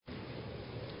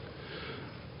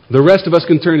The rest of us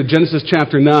can turn to Genesis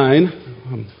chapter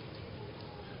 9.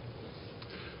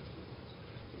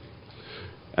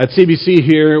 At CBC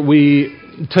here, we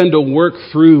tend to work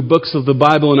through books of the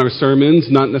Bible in our sermons,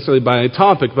 not necessarily by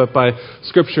topic, but by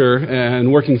Scripture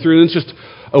and working through. And it's just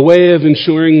a way of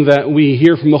ensuring that we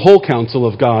hear from the whole counsel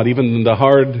of God, even the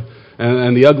hard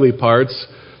and the ugly parts.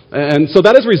 And so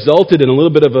that has resulted in a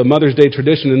little bit of a Mother's Day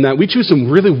tradition in that we choose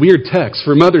some really weird texts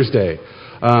for Mother's Day.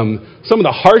 Some of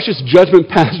the harshest judgment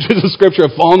passages of Scripture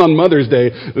have fallen on Mother's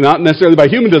Day, not necessarily by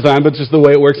human design, but just the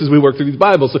way it works as we work through these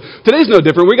Bibles. So today's no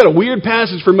different. We got a weird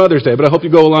passage for Mother's Day, but I hope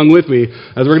you go along with me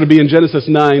as we're going to be in Genesis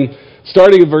 9,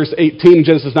 starting at verse 18 in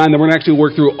Genesis 9. Then we're going to actually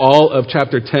work through all of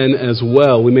chapter 10 as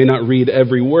well. We may not read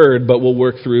every word, but we'll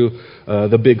work through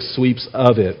the big sweeps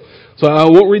of it. So I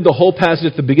won't read the whole passage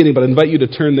at the beginning, but I invite you to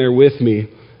turn there with me.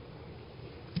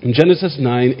 In Genesis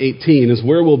 9:18 is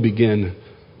where we'll begin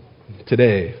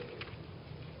today.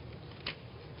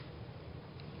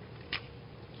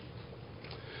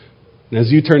 And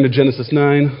as you turn to Genesis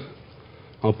 9,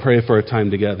 I'll pray for our time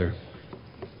together.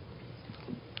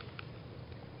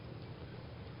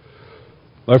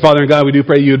 Our Father and God, we do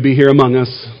pray you would be here among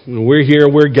us. We're here,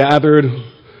 we're gathered.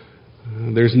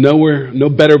 There's no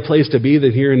better place to be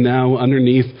than here and now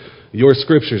underneath your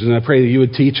Scriptures. And I pray that you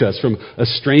would teach us from a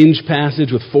strange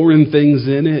passage with foreign things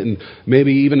in it, and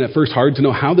maybe even at first hard to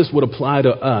know how this would apply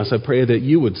to us. I pray that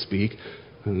you would speak,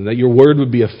 and that your word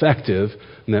would be effective,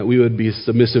 and that we would be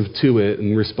submissive to it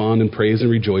and respond in praise and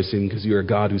rejoicing, because you are a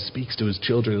God who speaks to his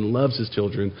children and loves his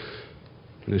children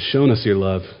and has shown us your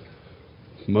love,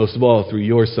 most of all through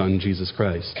your Son, Jesus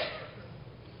Christ.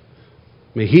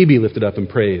 May he be lifted up and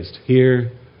praised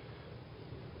here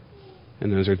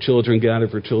and as our children gather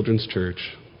for Children's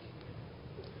Church.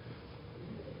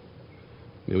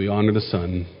 May we honor the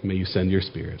Son. May you send your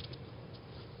Spirit.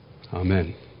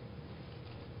 Amen.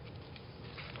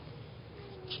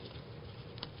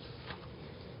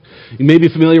 You may be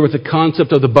familiar with the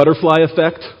concept of the butterfly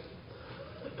effect.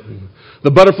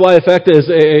 The butterfly effect is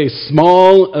a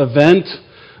small event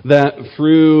that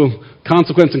through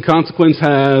consequence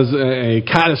has a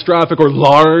catastrophic or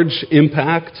large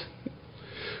impact.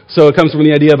 So it comes from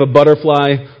the idea of a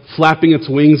butterfly flapping its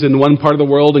wings in one part of the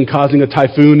world and causing a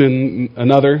typhoon in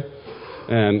another.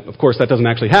 And of course that doesn't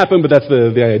actually happen, but that's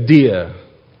the idea.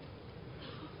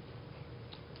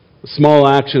 A small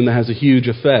action that has a huge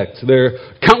effect. There are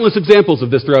countless examples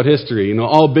of this throughout history.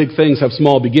 All big things have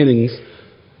small beginnings.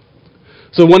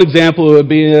 So one example would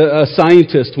be a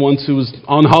scientist once who was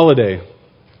on holiday.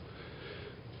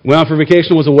 Went out for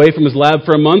vacation, was away from his lab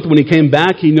for a month. When he came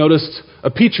back, he noticed a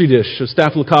petri dish of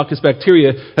Staphylococcus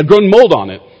bacteria had grown mold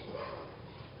on it.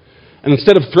 And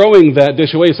instead of throwing that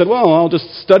dish away, he said, well, I'll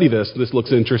just study this. This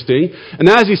looks interesting. And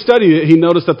as he studied it, he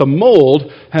noticed that the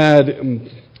mold had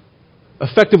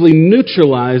effectively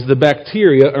neutralized the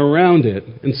bacteria around it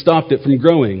and stopped it from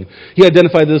growing. He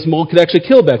identified that this mold could actually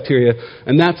kill bacteria,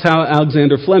 and that's how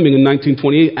Alexander Fleming in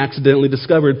 1928 accidentally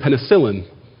discovered penicillin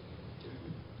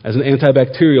as an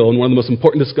antibacterial and one of the most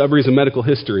important discoveries in medical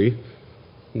history,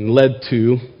 and led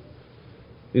to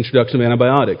the introduction of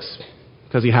antibiotics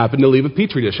because he happened to leave a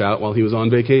petri dish out while he was on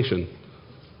vacation.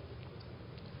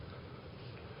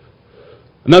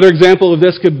 Another example of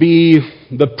this could be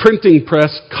the printing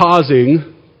press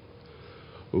causing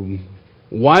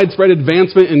widespread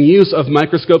advancement in use of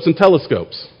microscopes and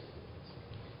telescopes.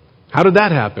 How did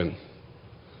that happen?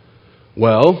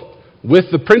 Well,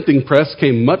 with the printing press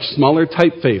came much smaller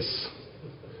typeface.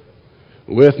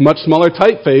 With much smaller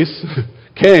typeface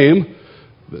came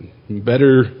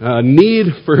better need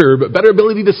for better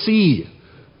ability to see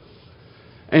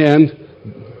and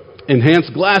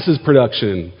enhanced glasses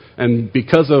production. And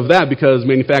because of that, because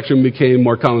manufacturing became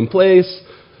more commonplace,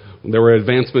 there were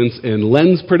advancements in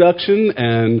lens production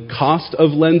and cost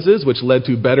of lenses, which led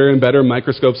to better and better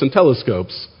microscopes and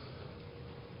telescopes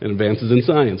and advances in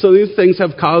science. So these things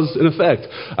have cause and effect.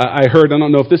 I heard, I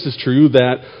don't know if this is true,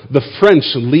 that the French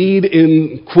lead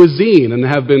in cuisine and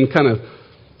have been kind of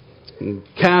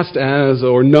cast as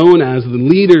or known as the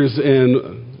leaders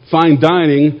in fine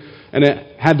dining, and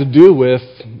it had to do with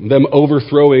them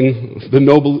overthrowing the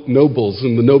nobles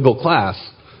and the noble class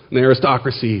and the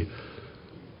aristocracy.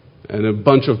 And a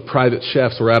bunch of private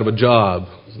chefs were out of a job.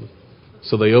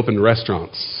 So they opened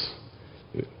restaurants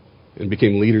and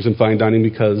became leaders in fine dining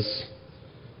because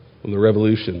of the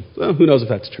revolution. Well, who knows if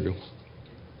that's true.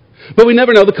 But we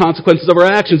never know the consequences of our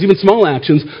actions. Even small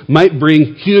actions might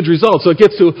bring huge results. So it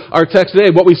gets to our text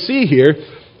today. What we see here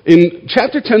in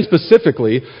chapter 10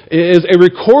 specifically, is a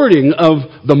recording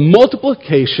of the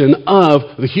multiplication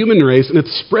of the human race, and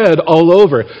it's spread all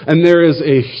over. And there is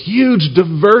a huge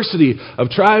diversity of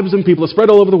tribes and people spread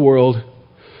all over the world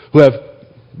who have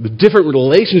different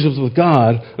relationships with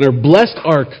God and are blessed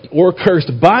or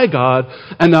cursed by God,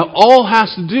 and that all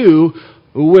has to do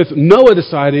with Noah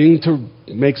deciding to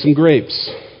make some grapes.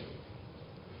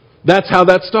 That's how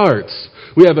that starts.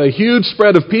 We have a huge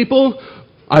spread of people,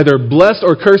 either blessed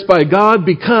or cursed by God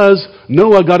because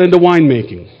Noah got into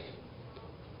winemaking.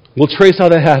 We'll trace how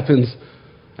that happens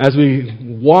as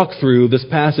we walk through this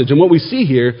passage. And what we see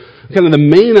here, kind of the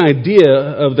main idea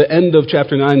of the end of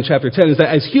chapter 9 and chapter 10, is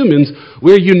that as humans,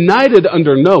 we're united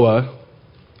under Noah,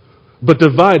 but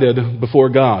divided before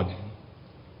God.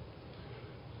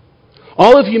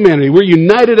 All of humanity, we're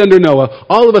united under Noah.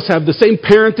 All of us have the same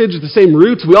parentage, the same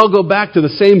roots. We all go back to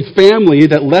the same family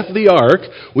that left the ark.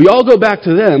 We all go back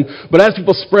to them. But as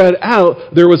people spread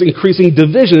out, there was increasing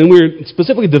division. And we're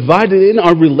specifically divided in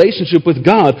our relationship with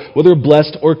God, whether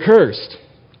blessed or cursed.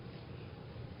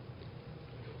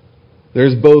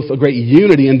 There's both a great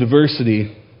unity and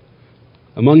diversity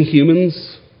among humans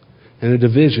and a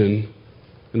division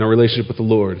in our relationship with the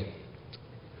Lord.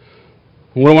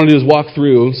 What I want to do is walk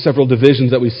through several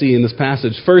divisions that we see in this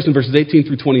passage. First, in verses 18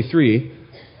 through 23,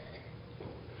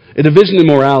 a division in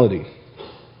morality.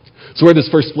 So where this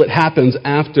first split happens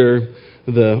after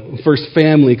the first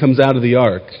family comes out of the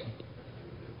ark.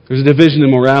 There's a division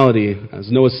in morality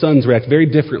as Noah's sons react very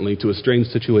differently to a strange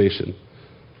situation.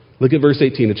 Look at verse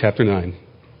 18 of chapter 9.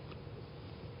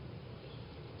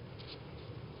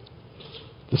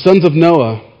 The sons of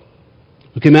Noah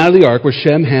who came out of the ark were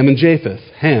Shem, Ham, and Japheth.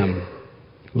 Ham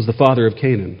was the father of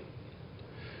Canaan.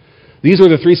 These were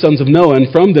the three sons of Noah,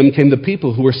 and from them came the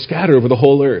people who were scattered over the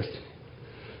whole earth.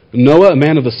 Noah, a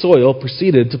man of the soil,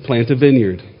 proceeded to plant a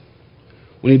vineyard.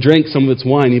 When he drank some of its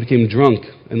wine, he became drunk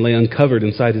and lay uncovered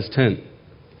inside his tent.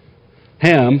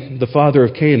 Ham, the father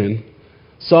of Canaan,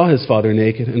 saw his father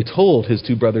naked and told his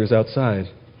two brothers outside.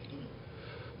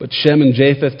 But Shem and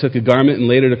Japheth took a garment and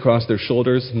laid it across their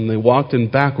shoulders, and they walked in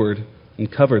backward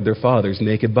and covered their father's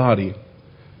naked body.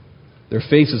 Their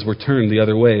faces were turned the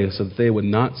other way so that they would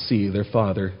not see their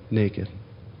father naked.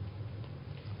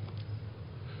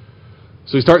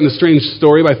 So we start in the strange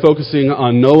story by focusing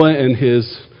on Noah and his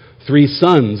three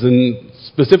sons. And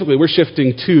specifically, we're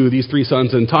shifting to these three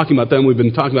sons and talking about them. We've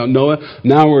been talking about Noah.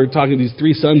 Now we're talking to these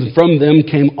three sons. And from them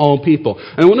came all people.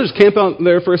 And I want to just camp out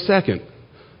there for a second.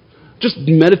 Just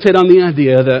meditate on the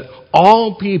idea that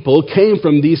all people came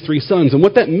from these three sons. And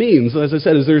what that means, as I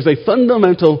said, is there's a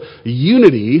fundamental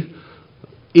unity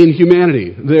in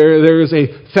humanity. There is a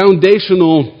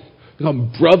foundational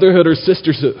brotherhood or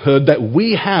sisterhood that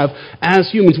we have as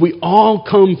humans. We all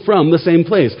come from the same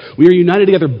place. We are united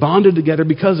together, bonded together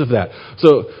because of that.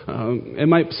 So it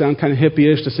might sound kind of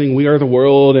hippie-ish to sing We Are the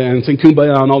World and sing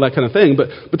Kumbaya and all that kind of thing, but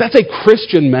that's a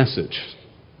Christian message,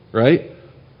 right?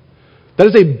 That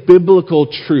is a biblical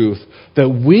truth that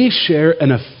we share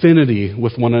an affinity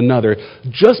with one another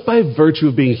just by virtue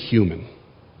of being human.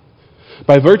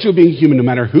 By virtue of being human, no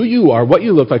matter who you are, what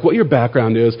you look like, what your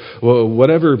background is,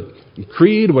 whatever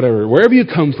creed, wherever you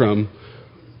come from,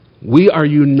 we are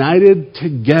united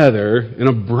together in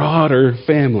a broader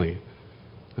family.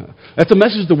 That's a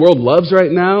message the world loves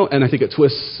right now, and I think it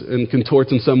twists and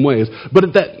contorts in some ways. But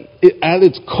at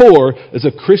its core is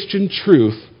a Christian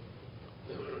truth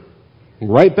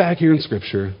right back here in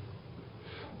Scripture.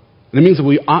 And it means that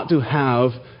we ought to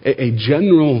have a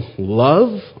general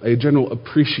love, a general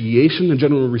appreciation, a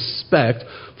general respect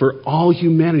for all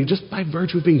humanity just by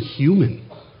virtue of being human.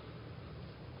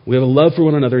 We have a love for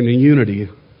one another and a unity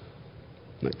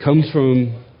that comes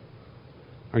from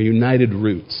our united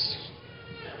roots.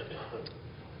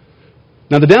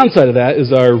 Now, the downside of that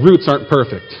is our roots aren't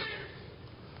perfect.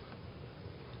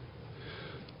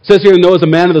 It says here, Noah is a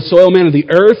man of the soil, man of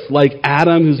the earth, like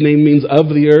Adam, whose name means of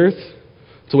the earth.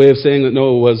 It's a way of saying that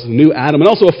Noah was new Adam, and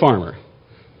also a farmer.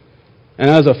 And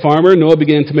as a farmer, Noah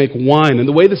began to make wine. And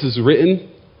the way this is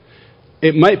written,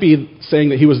 it might be saying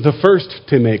that he was the first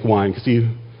to make wine, because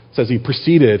he says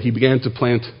he began to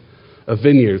plant a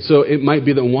vineyard. So it might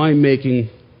be that winemaking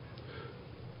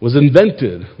was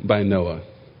invented by Noah.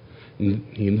 And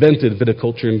he invented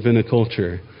viticulture and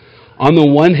viniculture. On the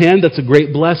one hand, that's a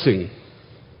great blessing.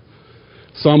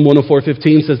 Psalm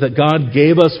 104:15 says that God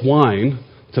gave us wine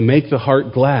to make the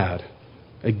heart glad,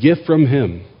 a gift from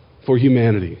Him for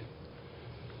humanity.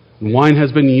 And wine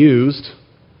has been used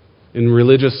in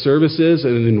religious services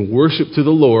and in worship to the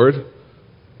Lord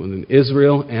within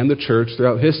Israel and the church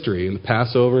throughout history. In the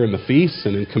Passover and the feasts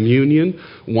and in communion,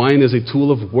 wine is a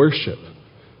tool of worship.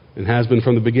 and has been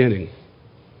from the beginning.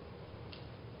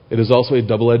 It is also a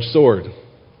double-edged sword,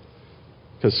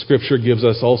 because Scripture gives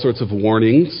us all sorts of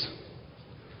warnings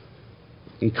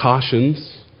and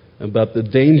cautions about the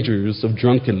dangers of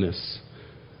drunkenness.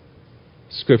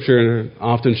 Scripture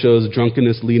often shows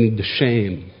drunkenness leading to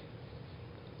shame.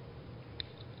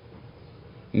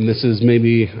 And this is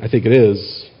maybe, I think it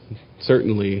is,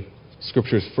 certainly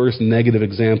Scripture's first negative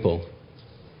example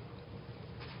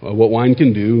of what wine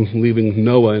can do, leaving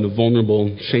Noah in a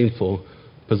vulnerable, shameful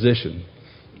position.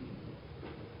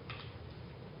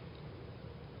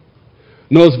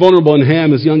 Noah's vulnerable, and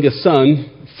Ham, his youngest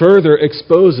son, further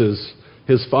exposes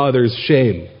his father's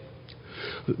shame.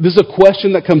 This is a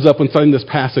question that comes up when studying this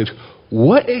passage.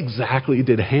 What exactly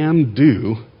did Ham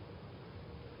do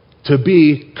to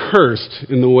be cursed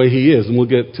in the way he is? And we'll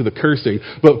get to the cursing.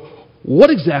 But what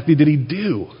exactly did he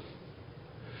do?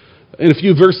 In a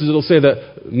few verses, it'll say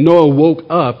that Noah woke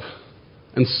up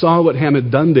and saw what Ham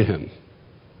had done to him.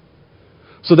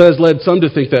 So that has led some to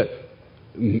think that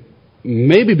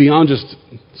maybe beyond just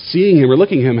seeing him or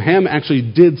looking at him, Ham actually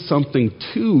did something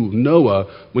to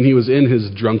Noah when he was in his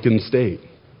drunken state.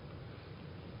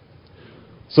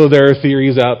 So there are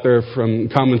theories out there from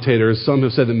commentators. Some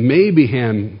have said that maybe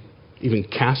Ham even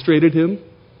castrated him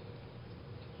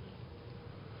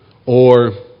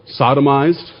or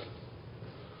sodomized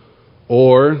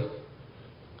or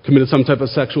committed some type of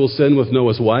sexual sin with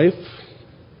Noah's wife.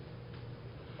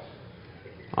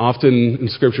 Often in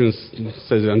Scripture it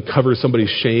says it uncovers somebody's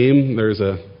shame. There's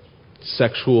a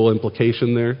sexual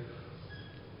implication there.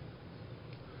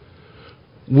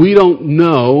 We don't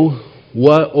know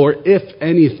what or if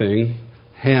anything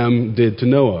Ham did to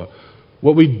Noah.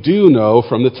 What we do know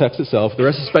from the text itself, the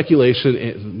rest is speculation,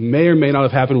 it may or may not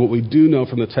have happened. What we do know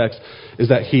from the text is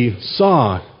that he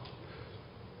saw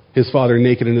his father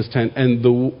naked in his tent. And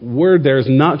the word there is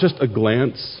not just a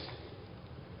glance.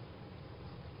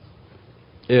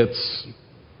 It's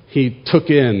he took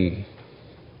in.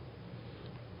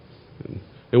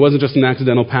 It wasn't just an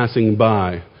accidental passing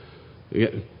by.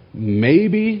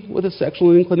 Maybe with a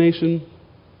sexual inclination.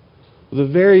 At the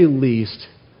very least,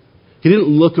 he didn't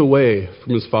look away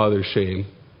from his father's shame.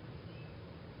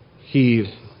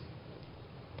 He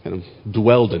kind of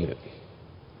dwelled in it.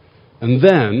 And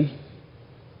then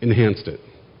enhanced it.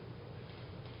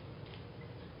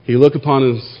 He looked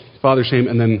upon his father's shame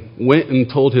and then went and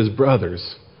told his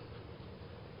brothers,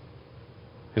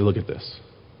 hey, look at this.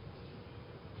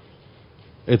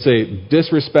 It's a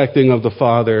disrespecting of the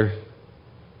father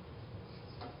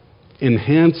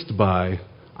enhanced by,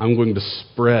 I'm going to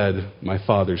spread my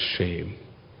father's shame.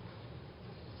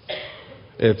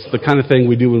 It's the kind of thing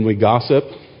we do when we gossip,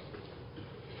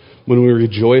 when we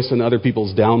rejoice in other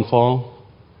people's downfall.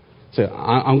 Say,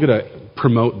 I'm going to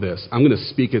promote this. I'm going to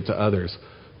speak it to others.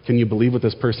 Can you believe what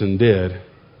this person did?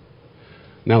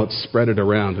 Now let's spread it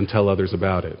around and tell others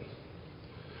about it.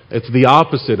 It's the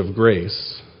opposite of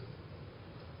grace.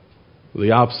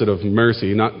 The opposite of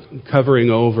mercy, not covering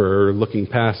over or looking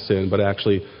past sin, but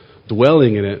actually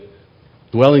dwelling in it,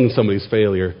 dwelling in somebody's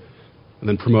failure, and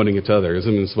then promoting it to others.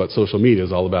 And this is what social media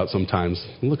is all about sometimes.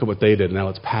 Look at what they did, now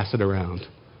let's pass it around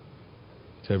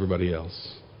to everybody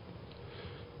else.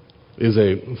 It is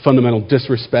a fundamental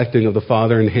disrespecting of the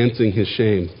father, enhancing his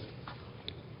shame.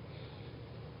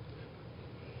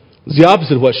 It's the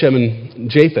opposite of what Shem and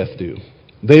Japheth do.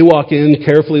 They walk in,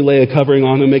 carefully lay a covering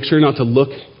on him, make sure not to look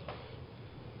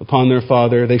upon their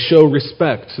father. They show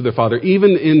respect to their father,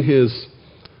 even in his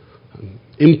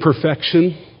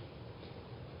imperfection,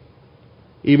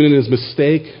 even in his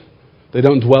mistake. They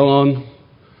don't dwell on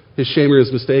his shame or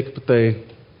his mistake, but they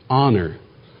honor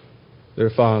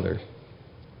their father,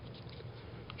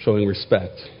 showing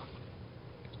respect.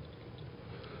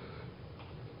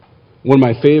 One of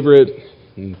my favorite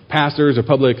pastors or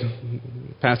public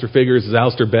pastor figures is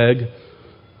Alistair Begg.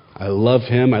 I love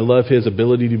him. I love his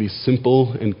ability to be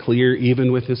simple and clear,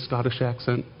 even with his Scottish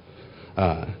accent.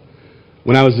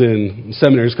 When I was in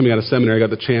seminary, just coming out of seminary, I got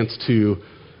the chance to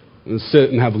sit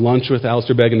and have lunch with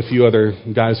Alistair Begg and a few other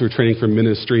guys who were training for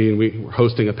ministry, and we were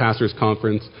hosting a pastor's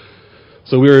conference.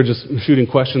 So we were just shooting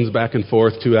questions back and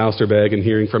forth to Alistair Begg and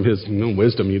hearing from his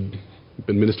wisdom. He'd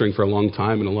been ministering for a long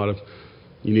time in a lot of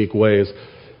unique ways.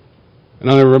 And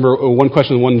I remember one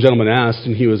question one gentleman asked,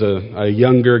 and he was a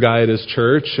younger guy at his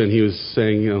church, and he was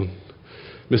saying,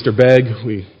 Mr.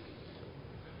 Begg,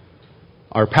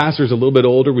 our pastor's a little bit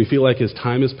older. We feel like his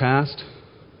time has passed.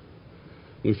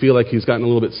 We feel like he's gotten a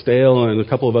little bit stale, and a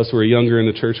couple of us who are younger in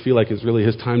the church feel like it's really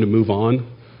his time to move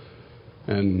on.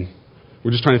 And we're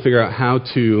just trying to figure out how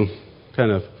to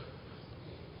kind of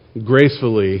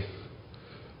gracefully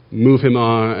move him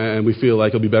on, and we feel like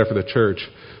it'll be better for the church.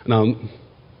 And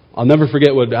I'll never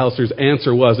forget what Alistair's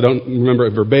answer was. I don't remember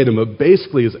it verbatim, but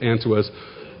basically his answer was,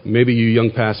 maybe you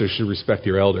young pastors should respect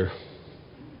your elder.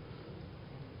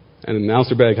 And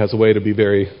Alistair Begg has a way to be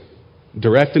very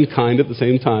direct and kind at the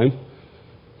same time.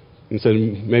 And said,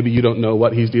 maybe you don't know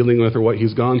what he's dealing with or what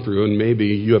he's gone through, and maybe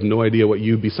you have no idea what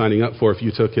you'd be signing up for if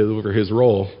you took over his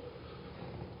role.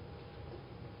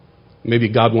 Maybe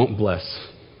God won't bless.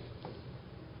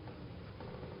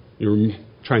 You're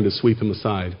trying to sweep him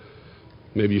aside.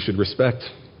 Maybe you should respect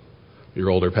your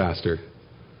older pastor.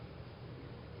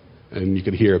 And you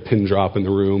could hear a pin drop in the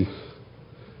room.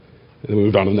 And then we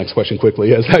moved on to the next question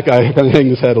quickly as that guy kind of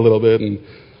hanged his head a little bit, and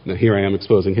now here I am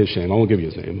exposing his shame. I won't give you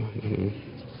his name.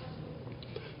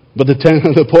 But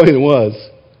the point was,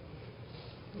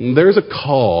 there's a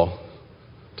call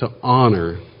to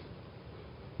honor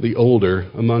the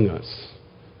older among us.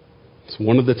 It's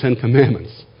one of the 10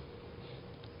 Commandments.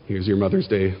 Here's your Mother's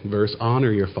Day verse.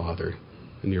 Honor your father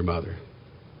and your mother.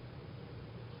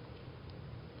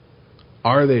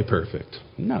 Are they perfect?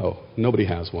 No. Nobody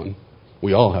has one.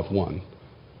 We all have one.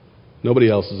 Nobody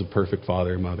else is a perfect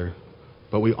father or mother.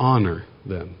 But we honor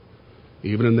them,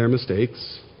 even in their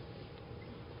mistakes,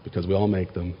 because we all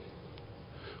make them.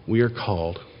 We are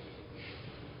called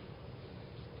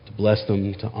to bless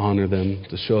them, to honor them,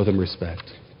 to show them respect.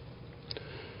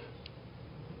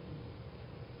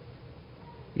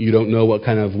 You don't know what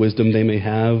kind of wisdom they may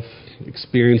have,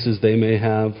 experiences they may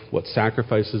have, what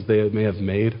sacrifices they may have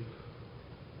made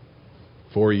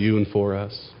for you and for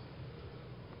us.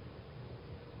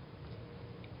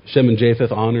 Shem and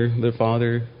Japheth honor their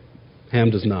father.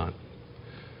 Ham does not.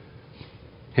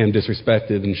 Ham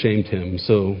disrespected and shamed him.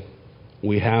 So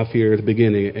we have here at the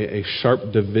beginning a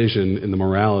sharp division in the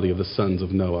morality of the sons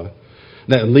of Noah.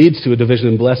 That leads to a division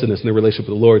in blessedness in their relationship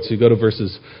with the Lord. So you go to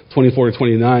verses 24 to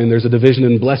 29, there's a division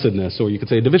in blessedness, or you could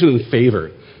say a division in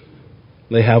favor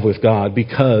they have with God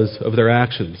because of their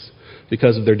actions,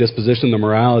 because of their disposition, their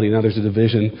morality. Now there's a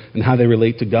division in how they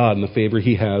relate to God and the favor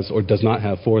he has or does not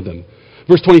have for them.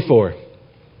 Verse 24.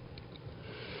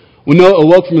 When Noah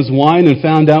awoke from his wine and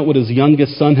found out what his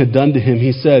youngest son had done to him,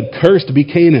 he said, "Cursed be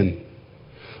Canaan.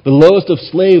 The lowest of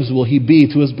slaves will he be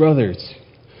to his brothers."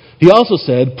 He also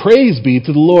said, "Praise be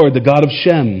to the Lord, the God of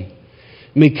Shem.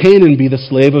 May Canaan be the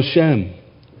slave of Shem.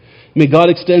 May God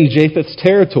extend Japheth's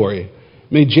territory.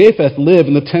 May Japheth live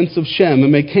in the tents of Shem,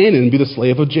 and may Canaan be the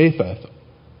slave of Japheth."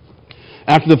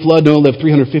 After the flood, Noah lived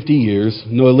 350 years.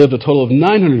 Noah lived a total of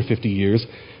 950 years.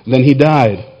 Then he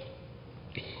died.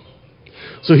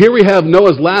 So here we have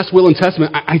Noah's last will and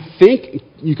testament. I think,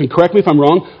 you can correct me if I'm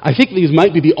wrong, I think these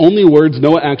might be the only words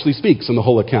Noah actually speaks in the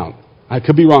whole account. I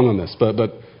could be wrong on this, but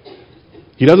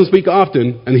he doesn't speak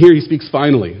often, and here he speaks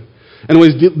finally. And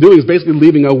what he's doing is basically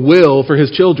leaving a will for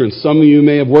his children. Some of you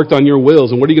may have worked on your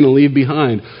wills, and what are you going to leave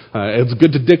behind? It's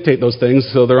good to dictate those things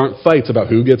so there aren't fights about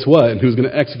who gets what and who's going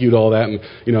to execute all that. And,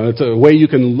 it's a way you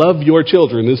can love your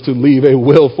children is to leave a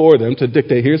will for them to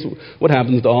dictate, here's what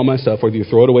happens to all my stuff, whether you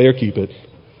throw it away or keep it.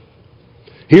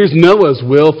 Here's Noah's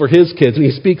will for his kids, and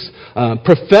he speaks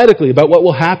prophetically about what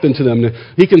will happen to them.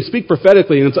 He can speak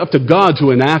prophetically, and it's up to God to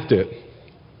enact it.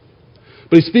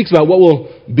 But he speaks about what will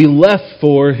be left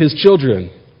for his children.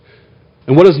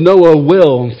 And what does Noah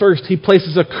will? First, he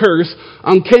places a curse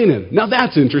on Canaan. Now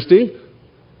that's interesting.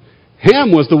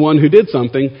 Ham was the one who did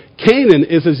something. Canaan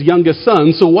is his youngest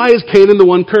son, so why is Canaan the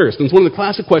one cursed? And it's one of the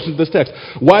classic questions of this text.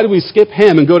 Why do we skip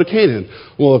Ham and go to Canaan?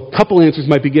 Well, a couple answers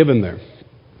might be given there.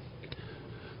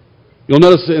 You'll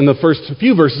notice in the first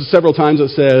few verses, several times it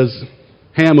says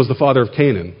Ham was the father of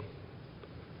Canaan.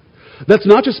 That's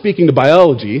not just speaking to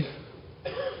biology.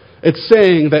 It's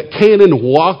saying that Canaan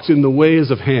walked in the ways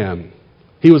of Ham.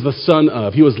 He was the son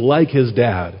of. He was like his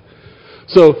dad.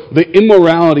 So the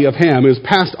immorality of Ham is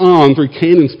passed on through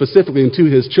Canaan specifically and to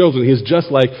his children. He's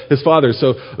just like his father.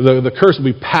 So the curse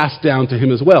will be passed down to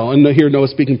him as well. And here Noah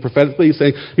speaking prophetically, he's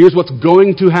saying, here's what's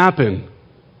going to happen.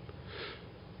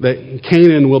 That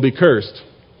Canaan will be cursed.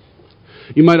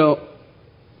 You might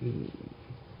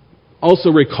also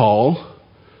recall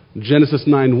Genesis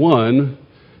 9:1,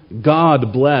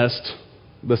 God blessed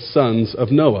the sons of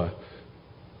Noah.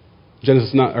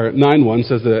 Genesis 9:1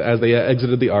 says that as they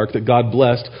exited the ark, that God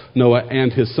blessed Noah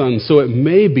and his sons. So it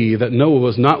may be that Noah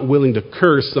was not willing to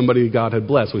curse somebody God had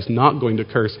blessed. He's not going to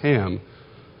curse Ham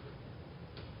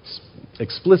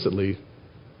explicitly,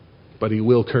 but he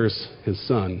will curse his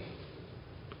son.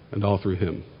 And all through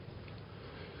him.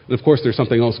 And of course, there's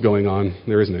something else going on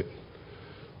there, isn't it?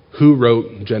 Who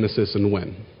wrote Genesis and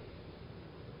when?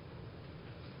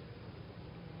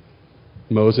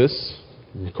 Moses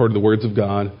recorded the words of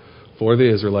God for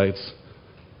the Israelites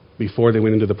before they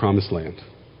went into the promised land.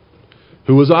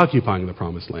 Who was occupying the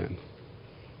promised land?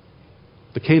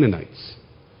 The Canaanites,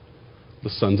 the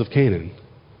sons of Canaan.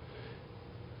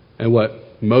 And what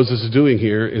Moses is doing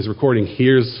here is recording,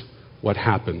 here's what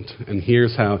happened. And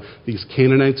here's how these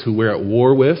Canaanites who we're at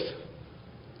war with,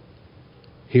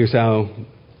 here's how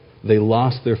they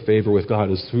lost their favor with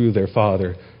God, is through their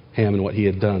father Ham and what he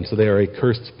had done. So they are a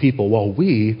cursed people, while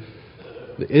we,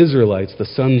 the Israelites, the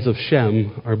sons of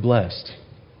Shem, are blessed.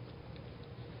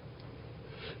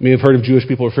 You may have heard of Jewish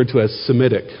people referred to as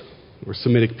Semitic, or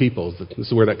Semitic peoples. This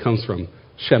is where that comes from,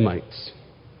 Shemites.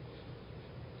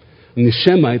 And the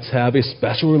Shemites have a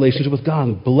special relationship with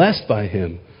God, blessed by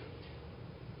Him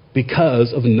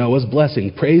because of Noah's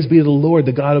blessing. Praise be to the Lord,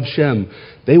 the God of Shem.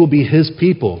 They will be His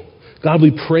people. God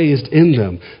will be praised in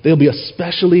them. They'll be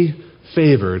especially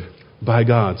favored by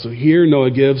God. So here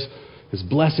Noah gives his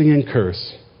blessing and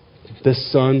curse.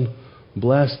 This son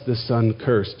blessed, this son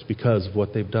cursed because of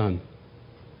what they've done.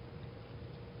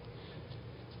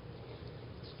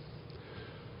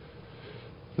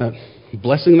 That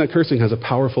blessing and that cursing has a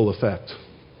powerful effect.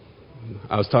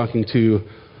 I was talking to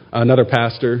another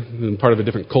pastor in part of a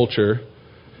different culture,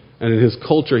 and in his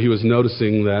culture he was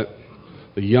noticing that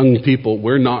the young people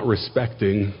were not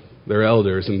respecting their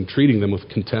elders and treating them with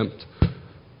contempt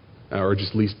or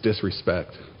just least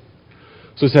disrespect.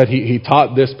 So he said he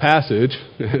taught this passage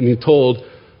and he told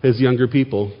his younger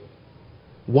people,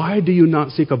 why do you not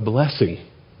seek a blessing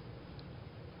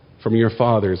from your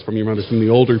fathers, from your mothers, from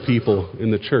the older people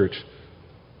in the church?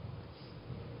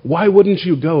 Why wouldn't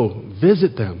you go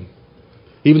visit them?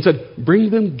 He even said, bring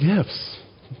them gifts.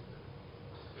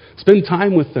 Spend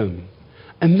time with them.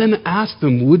 And then ask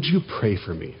them, would you pray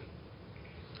for me?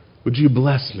 Would you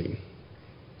bless me?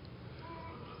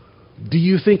 Do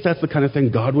you think that's the kind of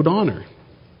thing God would honor?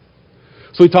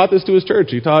 So he taught this to his church.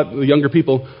 He taught the younger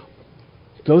people,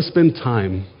 go spend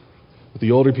time with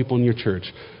the older people in your church.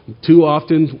 Too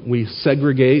often we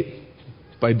segregate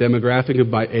by demographic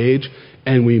and by age,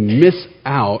 and we miss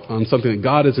out on something that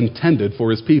God has intended for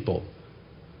His people.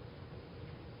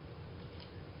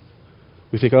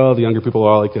 We think, oh, the younger people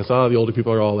are all like this. Oh, the older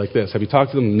people are all like this. Have you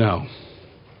talked to them? No.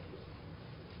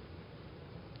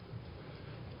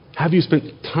 Have you spent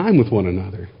time with one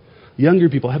another? Younger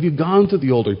people, have you gone to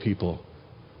the older people?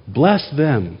 Bless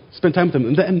them. Spend time with them.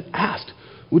 And then asked,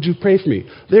 would you pray for me?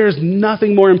 There is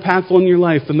nothing more impactful in your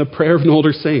life than the prayer of an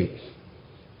older saint.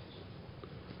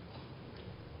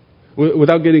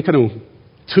 Without getting kind of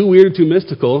too weird, too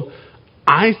mystical,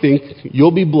 I think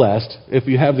you'll be blessed if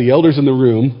you have the elders in the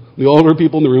room, the older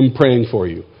people in the room praying for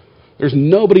you. There's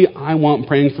nobody I want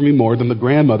praying for me more than the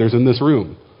grandmothers in this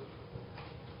room.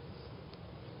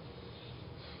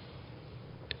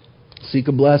 Seek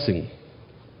a blessing.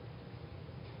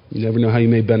 You never know how you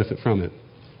may benefit from it.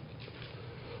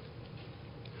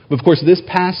 But of course, this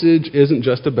passage isn't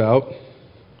just about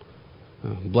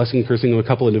blessing and cursing of a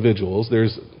couple individuals.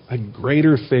 There's a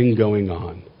greater thing going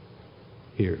on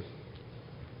here.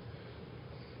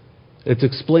 It's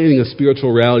explaining a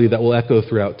spiritual reality that will echo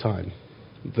throughout time.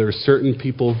 There are certain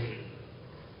people,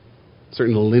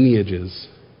 certain lineages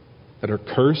that are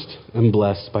cursed and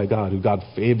blessed by God, who God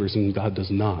favors and God does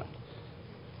not.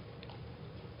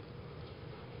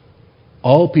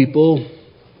 All people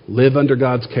live under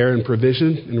God's care and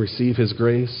provision and receive His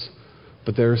grace,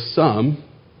 but there are some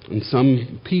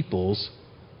peoples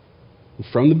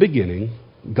from the beginning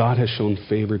God has shown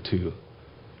favor to.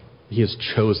 He has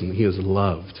chosen, He has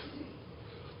loved.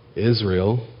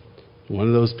 Israel, one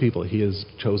of those people He has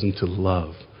chosen to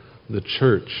love. The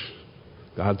church,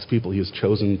 God's people He has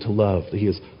chosen to love, that He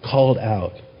has called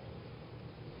out.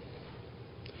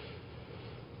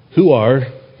 Who are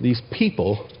these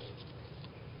people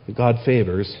that God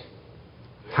favors?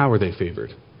 How are they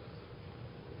favored?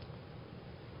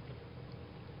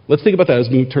 Let's think about that as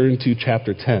we turn to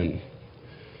chapter 10.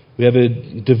 We have a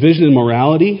division in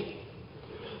morality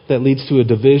that leads to a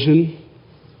division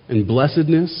in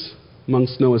blessedness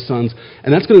amongst Noah's sons,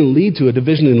 and that's going to lead to a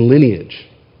division in lineage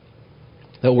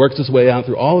that works its way out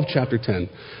through all of chapter 10.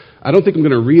 I don't think I'm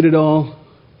going to read it all.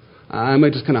 I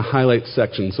might just kind of highlight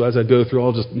sections. So as I go through,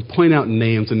 I'll just point out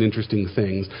names and interesting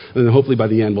things. And then hopefully by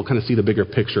the end, we'll kind of see the bigger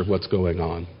picture of what's going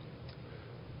on.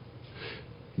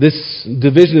 This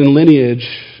division in lineage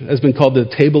has been called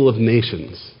the Table of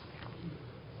Nations.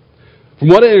 From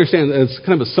what I understand, it's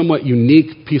kind of a somewhat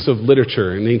unique piece of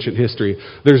literature in ancient history.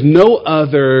 There's no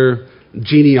other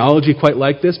genealogy quite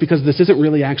like this because this isn't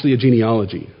really actually a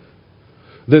genealogy.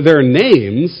 There are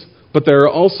names but there are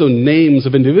also names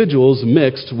of individuals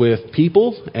mixed with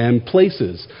people and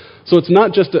places. So it's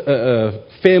not just a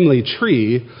family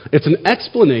tree, it's an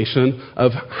explanation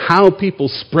of how people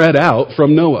spread out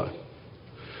from Noah,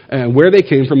 and where they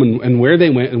came from and where they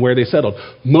went and where they settled.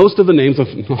 Most of the names, of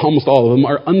almost all of them,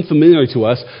 are unfamiliar to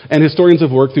us, and historians have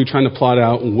worked through trying to plot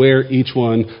out where each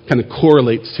one kind of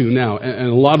correlates to now. And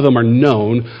a lot of them are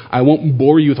known. I won't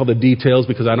bore you with all the details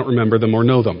because I don't remember them or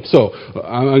know them. So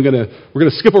we're going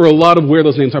to skip over a lot of where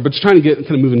those names are, but just trying to get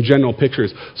kind of moving general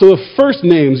pictures. So the first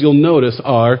names you'll notice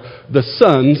are the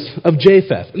sons of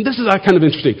Japheth. And this is kind of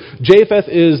interesting.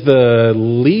 Japheth is the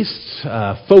least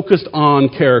focused on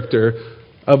character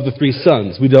of the three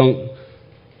sons. We don't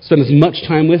spend as much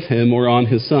time with him or on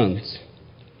his sons.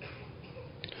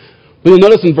 But you'll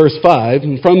notice in verse 5,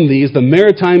 from these the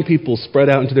maritime people spread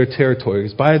out into their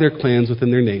territories by their clans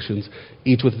within their nations,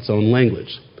 each with its own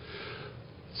language.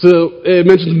 So it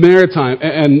mentions maritime,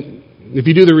 and if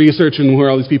you do the research and where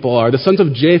all these people are, the sons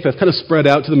of Japheth kind of spread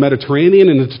out to the Mediterranean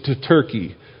and to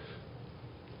Turkey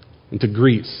and to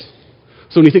Greece.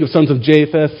 So when you think of sons of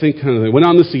Japheth, think they went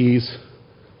on the seas,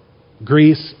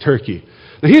 Greece, Turkey.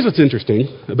 Now here's what's interesting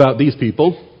about these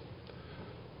people.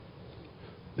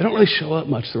 They don't really show up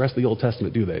much the rest of the Old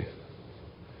Testament, do they?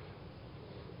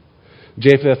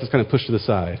 Japheth is kind of pushed to the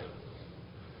side.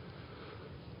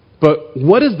 But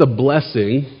what is the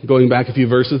blessing, going back a few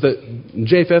verses, that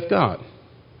Japheth got?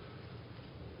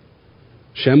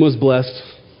 Shem was blessed,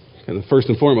 kind of first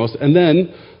and foremost. And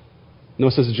then,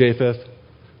 Noah says to Japheth,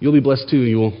 you'll be blessed too.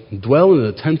 You will dwell in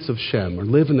the tents of Shem, or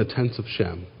live in the tents of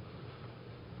Shem.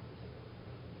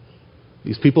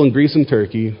 These people in Greece and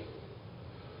Turkey,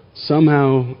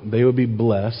 somehow they would be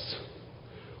blessed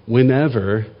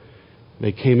whenever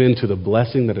they came into the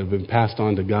blessing that had been passed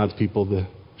on to God's people, the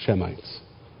Shemites.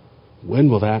 When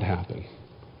will that happen?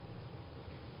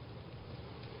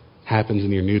 Happens in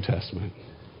your New Testament.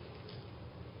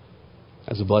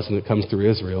 As a blessing that comes through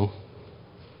Israel,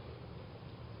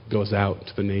 goes out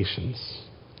to the nations,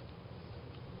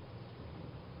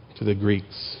 to the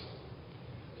Greeks,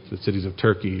 to the cities of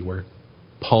Turkey where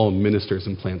Paul ministers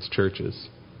and plants churches.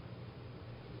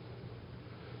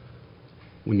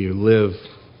 When you live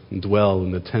and dwell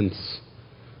in the tents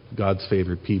of God's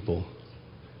favored people,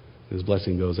 His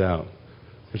blessing goes out.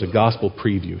 There's a gospel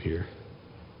preview here.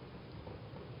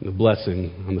 The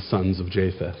blessing on the sons of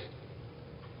Japheth.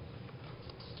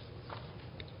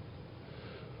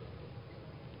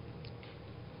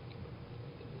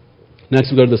 Next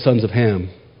we go to the sons of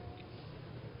Ham.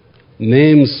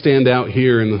 Names stand out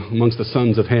here amongst the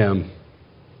sons of Ham.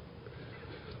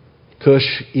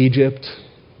 Cush, Egypt,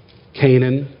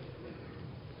 Canaan,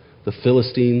 the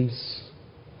Philistines,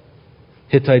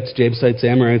 Hittites, Jebusites,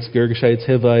 Amorites, Girgashites,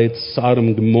 Hivites,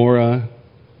 Sodom, Gomorrah,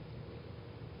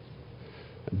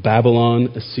 Babylon,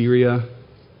 Assyria.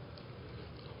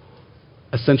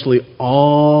 Essentially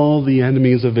all the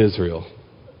enemies of Israel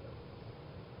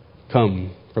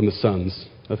come from the sons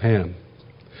of Ham.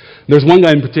 There's one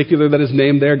guy in particular that is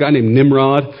named there, a guy named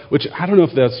Nimrod, which I don't know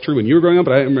if that's true when you were growing up,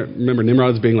 but I remember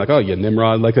Nimrod as being like, oh yeah,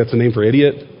 Nimrod, like that's a name for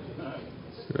idiot.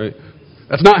 Right?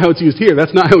 That's not how it's used here.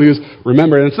 That's not how he was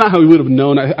remembered, and it's not how he would have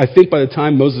known. I think by the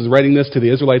time Moses is writing this to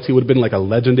the Israelites, he would have been like a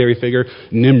legendary figure.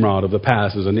 Nimrod of the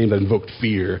past is a name that invoked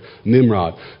fear.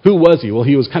 Nimrod. Who was he? Well,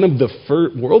 he was kind of the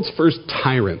world's first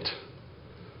tyrant,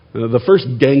 the first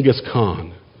Genghis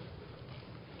Khan.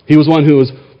 He was one who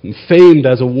was famed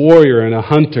as a warrior and a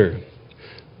hunter.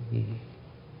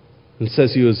 It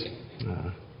says he was,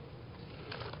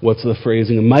 what's the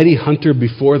phrasing? A mighty hunter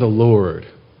before the Lord.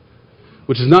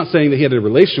 Which is not saying that he had a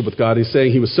relationship with God. He's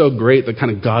saying he was so great that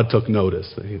kind of God took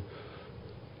notice.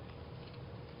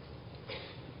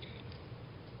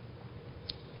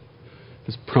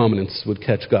 His prominence would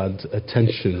catch God's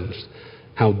attention.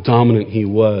 How dominant he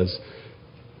was.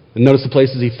 And notice the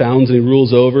places he founds and he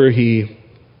rules over.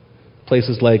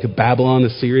 Places like Babylon,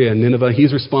 Assyria, and Nineveh,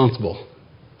 he's responsible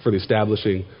for the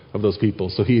establishing of those people.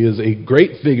 So he is a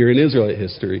great figure in Israelite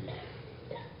history.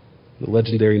 The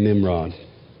legendary Nimrod.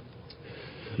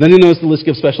 Then you notice the list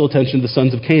gives special attention to the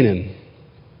sons of Canaan.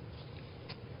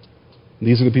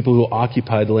 These are the people who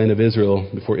occupied the land of Israel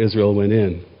before Israel went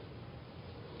in.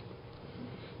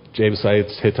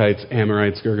 Jebusites, Hittites,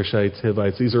 Amorites, Girgashites,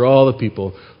 Hivites. These are all the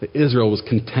people that Israel was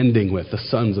contending with, the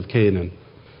sons of Canaan,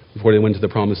 before they went to the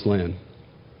promised land.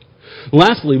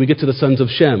 Lastly, we get to the sons of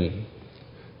Shem.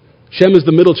 Shem is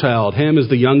the middle child. Ham is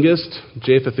the youngest.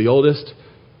 Japheth the oldest.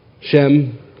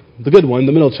 Shem, the good one,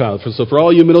 the middle child. So for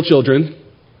all you middle children,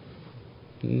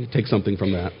 take something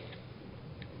from that.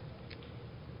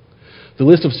 The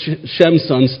list of Shem's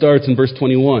sons starts in verse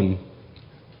 21.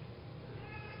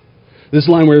 This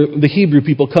line where the Hebrew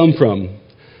people come from.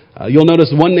 You'll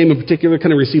notice one name in particular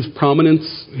kind of receives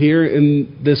prominence here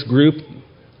in this group.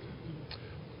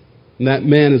 And that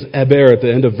man is Eber at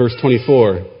the end of verse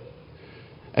 24.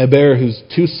 Eber, whose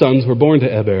two sons were born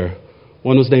to Eber.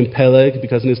 One was named Peleg,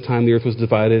 because in his time the earth was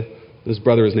divided. His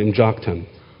brother is named Joktan.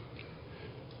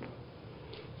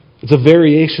 It's a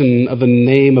variation of the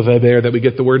name of Eber that we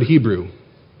get the word Hebrew.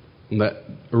 And that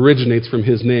originates from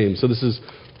his name. So this is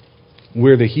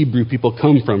where the Hebrew people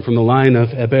come from the line of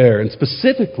Eber. And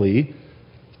specifically,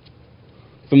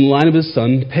 from the line of his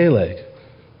son, Peleg.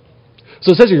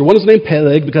 So it says here, one is named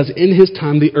Peleg because in his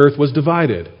time the earth was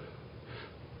divided.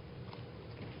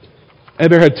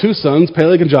 Eber had two sons,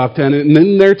 Peleg and Joktan, and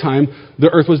in their time the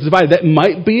earth was divided. That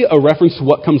might be a reference to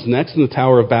what comes next in the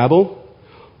Tower of Babel,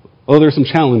 although there are some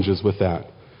challenges with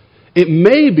that. It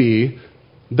may be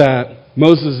that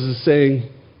Moses is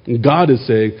saying, and God is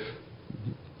saying,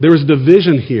 there was a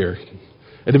division here.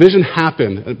 A division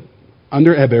happened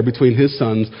under Eber between his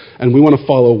sons, and we want to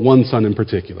follow one son in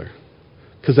particular.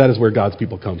 Because that is where God's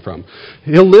people come from.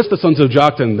 He'll list the sons of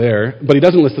Joktan there, but he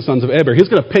doesn't list the sons of Eber. He's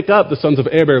going to pick up the sons of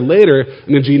Eber later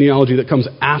in the genealogy that comes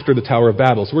after the Tower of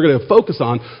Babel. So we're going to focus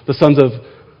on the sons of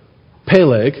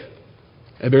Peleg,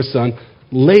 Eber's son,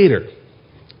 later.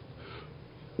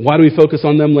 Why do we focus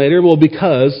on them later? Well,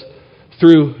 because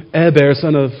through Peleg,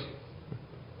 son of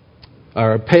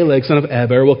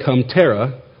Eber, will come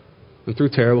Terah, and through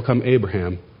Terah will come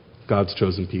Abraham, God's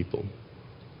chosen people.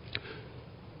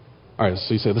 All right,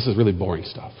 so you say, this is really boring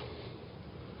stuff.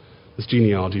 This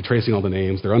genealogy, tracing all the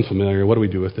names, they're unfamiliar. What do we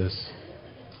do with this?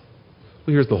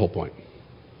 Well, here's the whole point.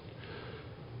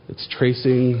 It's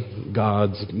tracing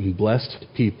God's blessed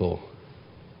people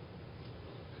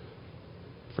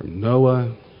from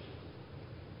Noah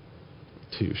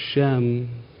to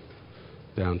Shem,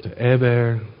 down to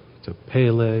Eber, to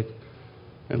Peleg,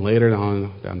 and later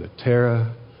on down to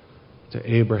Terah, to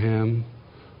Abraham,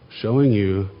 showing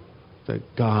you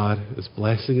that God is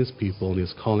blessing his people and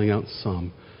he's calling out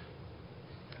some.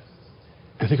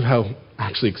 And think of how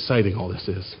actually exciting all this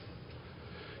is.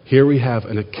 Here we have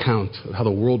an account of how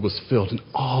the world was filled and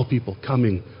all people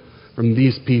coming from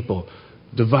these people,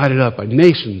 divided up by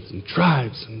nations and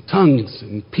tribes and tongues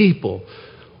and people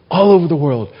all over the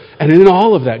world. And in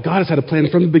all of that, God has had a plan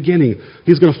from the beginning.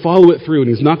 He's going to follow it through, and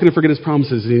he's not going to forget his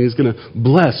promises, and he's going to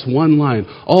bless one line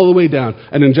all the way down.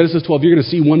 And in Genesis 12, you're going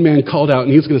to see one man called out,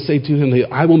 and he's going to say to him,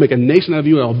 I will make a nation out of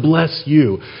you, and I'll bless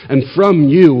you. And from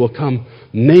you will come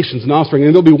nations and offspring.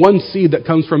 And there'll be one seed that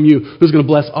comes from you who's going to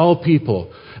bless all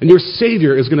people. And your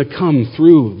Savior is going to come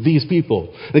through these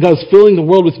people. And God is filling the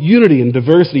world with unity and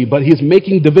diversity, but he's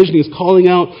making division. He's calling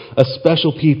out a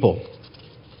special people.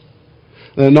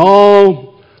 And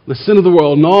all the sin of the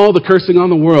world and all the cursing on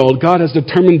the world, God has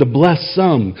determined to bless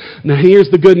some. Now here's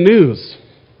the good news.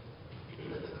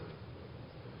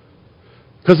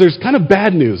 Because there's kind of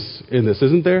bad news in this,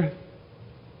 isn't there?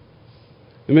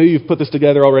 And maybe you've put this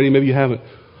together already, maybe you haven't.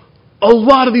 A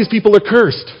lot of these people are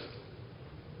cursed.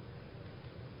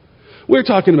 We're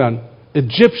talking about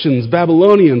Egyptians,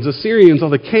 Babylonians, Assyrians, all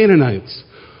the Canaanites.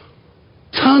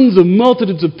 Tons of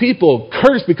multitudes of people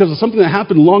cursed because of something that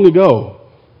happened long ago.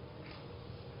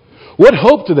 What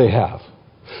hope do they have?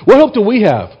 What hope do we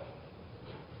have?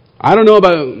 I don't know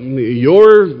about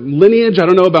your lineage. I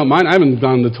don't know about mine. I haven't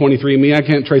gone to 23andMe. I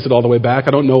can't trace it all the way back.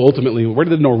 I don't know ultimately where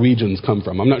did the Norwegians come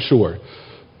from. I'm not sure.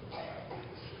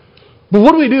 But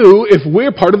what do we do if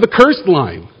we're part of the cursed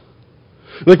line?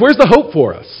 Like, where's the hope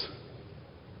for us?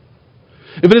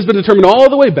 If it has been determined all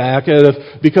the way back, and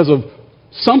if because of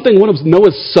something one of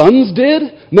Noah's sons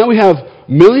did, now we have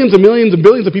millions and millions and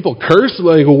billions of people cursed.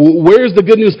 Like, where's the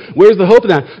good news? Where's the hope in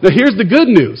that? Now, here's the good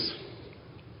news.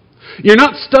 You're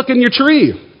not stuck in your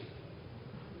tree.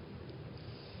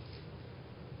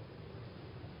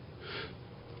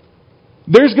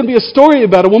 There's going to be a story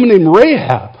about a woman named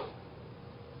Rahab.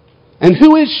 And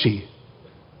who is she?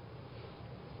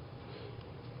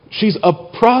 She's a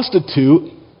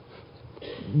prostitute,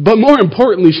 but more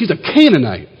importantly, she's a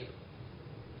Canaanite.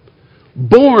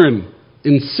 Born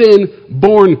in sin,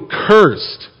 born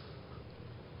cursed.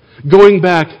 Going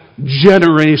back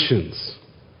generations.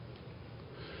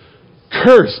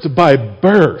 Cursed by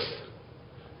birth.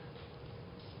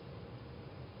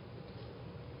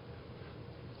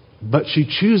 But she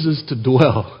chooses to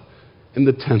dwell in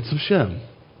the tents of Shem.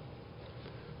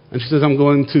 And she says, I'm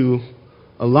going to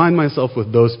align myself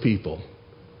with those people.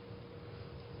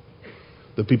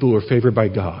 The people who are favored by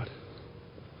God.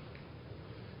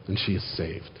 And she is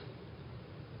saved.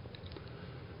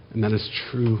 And that is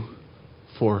true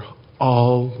for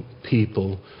all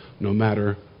people, no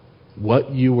matter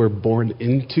what you were born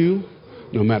into,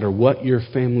 No matter what your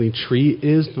family tree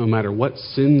is, no matter what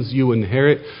sins you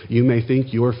inherit, you may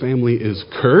think your family is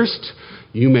cursed.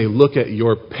 You may look at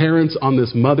your parents on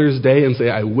this Mother's Day and say,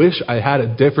 I wish I had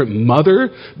a different mother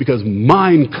because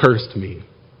mine cursed me.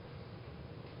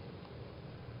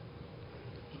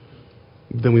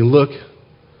 Then we look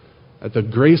at the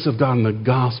grace of God in the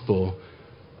gospel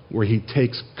where he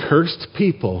takes cursed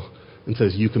people and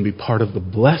says, you can be part of the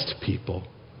blessed people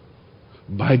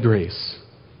by grace,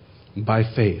 by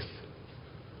faith.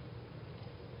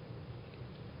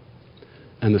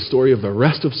 And the story of the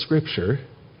rest of Scripture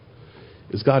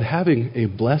is God having a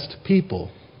blessed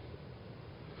people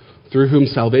through whom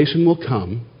salvation will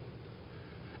come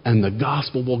and the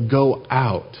gospel will go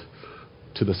out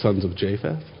to the sons of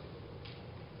Japheth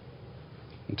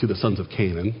and to the sons of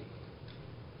Canaan,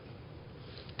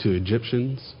 to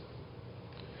Egyptians,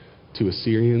 to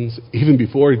Assyrians. Even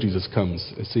before Jesus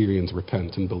comes, Assyrians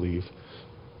repent and believe.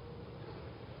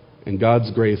 And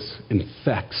God's grace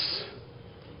infects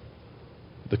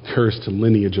the cursed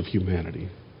lineage of humanity.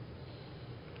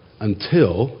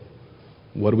 Until,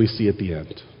 what do we see at the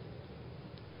end?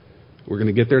 We're going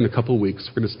to get there in a couple of weeks.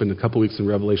 We're going to spend a couple of weeks in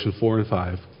Revelation 4 and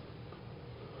 5.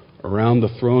 Around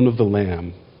the throne of the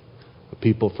Lamb,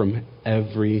 people from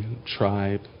every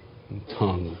tribe and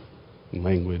tongue and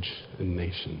language and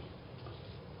nation.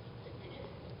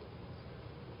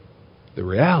 The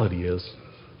reality is,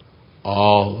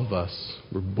 all of us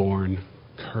were born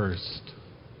cursed,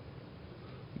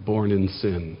 born in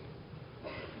sin.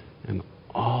 And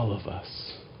all of us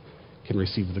can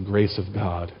receive the grace of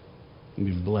God and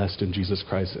be blessed in Jesus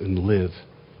Christ and live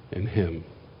in Him.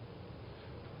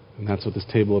 And that's what this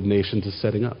table of nations is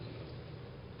setting up.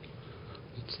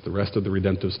 It's the rest of the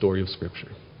redemptive story of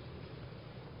Scripture.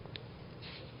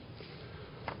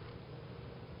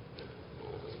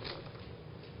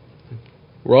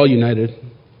 We're all united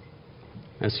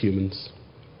as humans.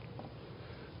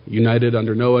 United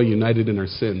under Noah, united in our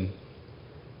sin.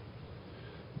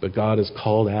 But God has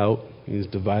called out, He's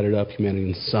divided up humanity,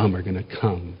 and some are going to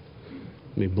come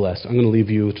and be blessed. I'm going to leave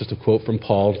you with just a quote from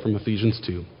Paul from Ephesians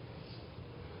 2.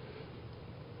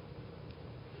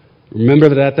 Remember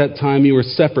that at that time you were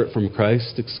separate from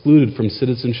Christ, excluded from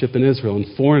citizenship in Israel,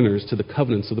 and foreigners to the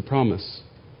covenants of the promise,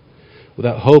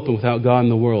 without hope and without God in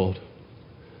the world.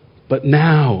 But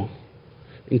now,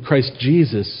 in Christ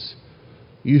Jesus,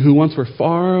 you who once were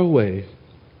far away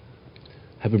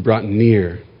have been brought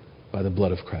near by the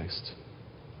blood of Christ.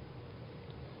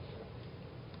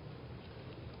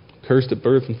 Cursed at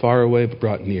birth and far away, but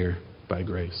brought near by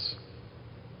grace.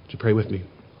 Would you pray with me?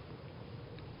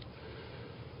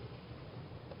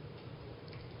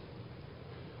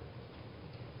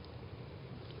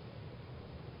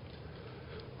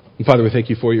 And Father, we thank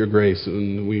you for your grace.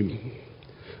 And we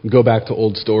go back to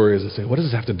old stories and say, what does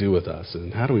this have to do with us?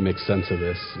 And how do we make sense of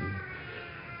this? And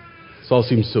this all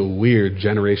seems so weird,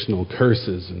 generational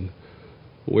curses. And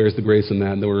where's the grace in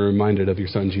that? And then we're reminded of your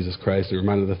Son, Jesus Christ. And we're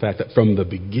reminded of the fact that from the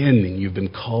beginning, you've been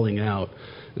calling out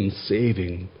and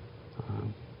saving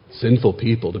sinful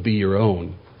people to be your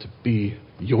own, to be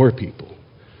your people.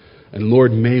 And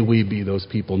Lord, may we be those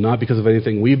people, not because of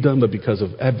anything we've done, but because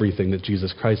of everything that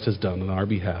Jesus Christ has done on our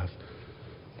behalf.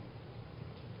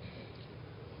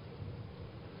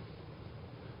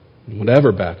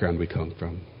 Whatever background we come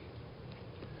from,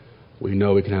 we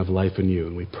know we can have life in you,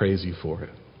 and we praise you for it.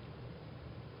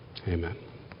 Amen.